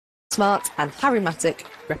Smart and Harry Mattick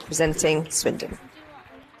representing Swindon.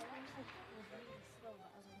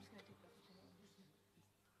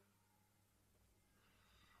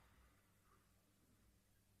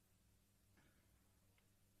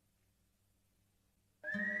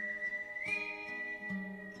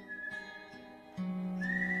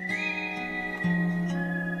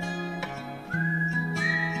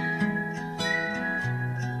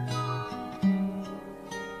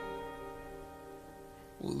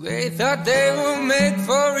 They thought they were made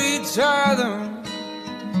for each other,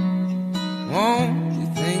 won't be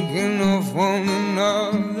thinking of one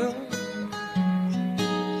another,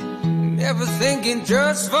 never thinking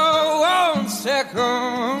just for 1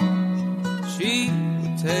 second she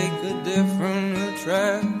would take a different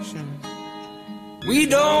attraction. We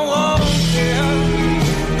don't want them,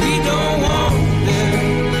 we don't want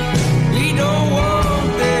them, we don't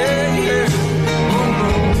want them, yeah.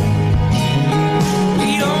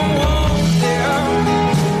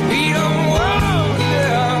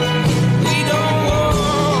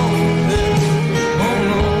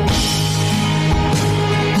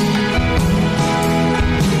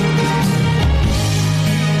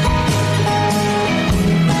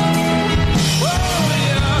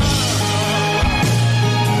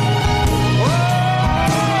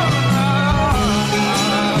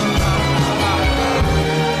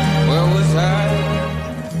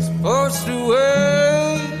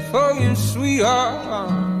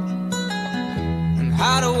 And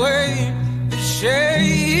hide away the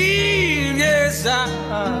shame. Yes, I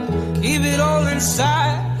keep it all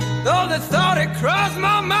inside, though the thought it crossed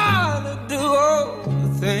my mind to do all the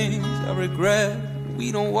things I regret.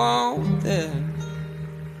 We don't want them,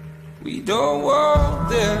 we don't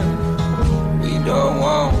want them, we don't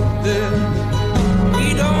want them,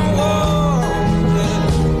 we don't want them.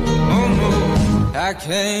 Oh no, I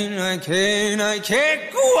can't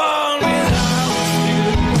go on without.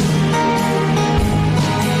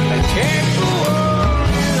 Can't go on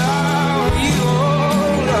without you,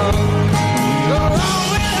 oh Lord. Go on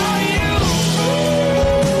without you.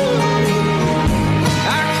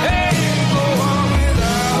 I can't go on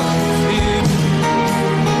without you.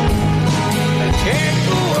 I can't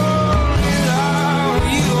go on without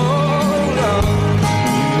you, oh Lord.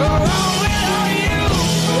 Go on without you. I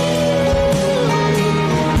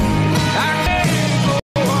can't go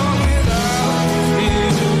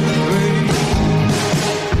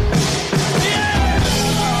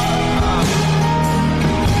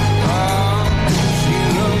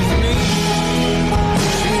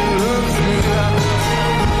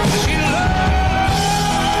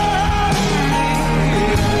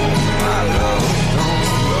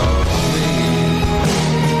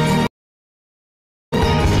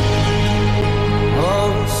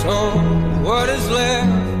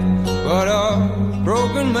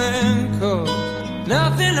without you.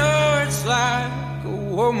 Nothing hurts like a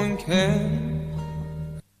woman can.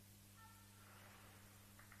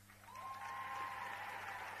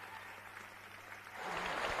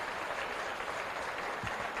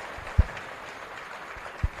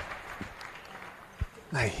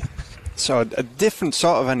 Hey, so a different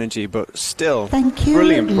sort of energy, but still thank you,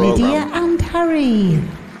 brilliant program. Lydia and Harry.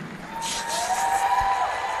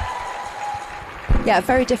 Yeah, a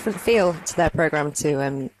very different feel to their programme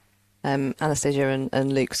to Anastasia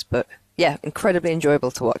and Luke's, but yeah, incredibly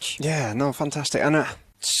enjoyable to watch. Yeah, no, fantastic. And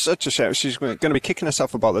such a shame. She's going to be kicking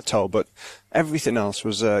herself about the toe, but everything else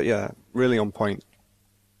was, yeah, really on point.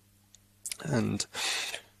 And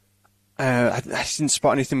I didn't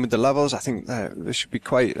spot anything with the levels. I think they should be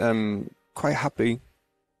quite happy.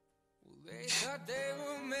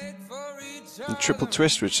 And triple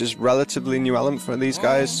twist, which is relatively new element for these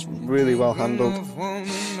guys, really well handled.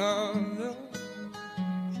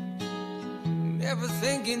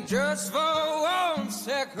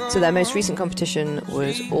 So their most recent competition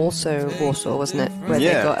was also Warsaw, wasn't it? Where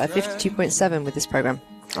they got a 52.7 with this programme.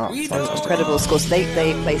 Oh, incredible score. So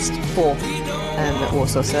they placed 4th at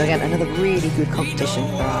Warsaw. So again, another really good competition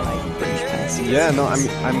for our British pairs. Yeah, no,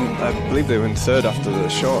 I believe they were in 3rd after the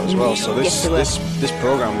short as well. So this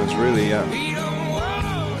programme was really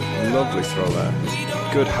lovely throw there.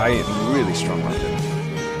 Good height and really strong landing.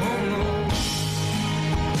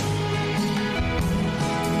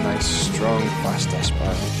 Nice, strong, fast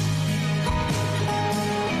S-spiral.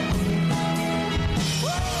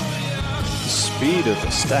 The speed of the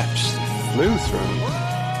steps flew through.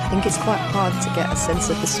 I think it's quite hard to get a sense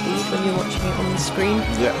of the speed when you're watching it on the screen.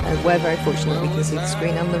 Yeah. And we're very fortunate we can see the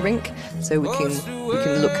screen and the rink, so we can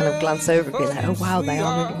look, kind of glance over and be like, oh wow, they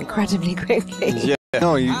are moving incredibly quickly. Yeah.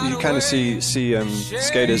 No, you kind of see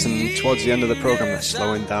skaters, and towards the end of the program they're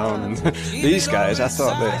slowing down, and these guys, I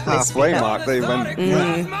thought the halfway mark they went,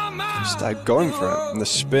 started going for it, and the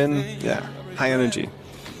spin, yeah, high energy,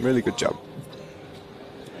 really good job.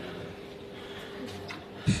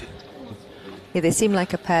 Yeah, they seem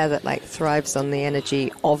like a pair that like thrives on the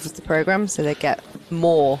energy of the program, so they get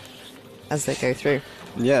more as they go through.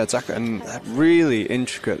 Yeah, exactly, and really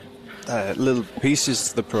intricate little pieces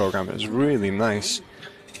to the program. It was really nice.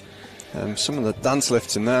 Some of the dance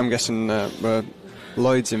lifts in there, I'm guessing, were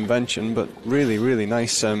Lloyd's invention, but really, really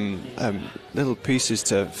nice little pieces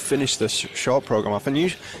to finish the short program off. And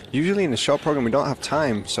usually in the short program we don't have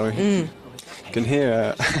time, so you can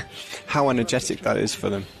hear how energetic that is for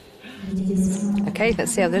them. Okay,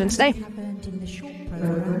 let's see how they're doing today. Happened in the short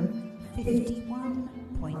program,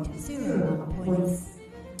 51.01 points.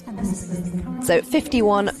 And this is the current So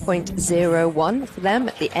 51.01 for them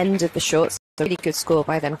at the end of the shorts. A really good score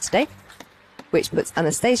by them today, which puts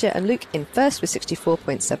Anastasia and Luke in first with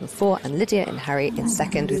 64.74 and Lydia and Harry in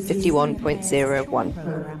second with 51.01.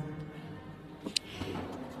 program.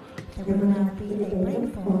 There will now be a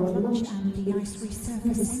break for lunch and the ice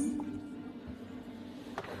resurfacing.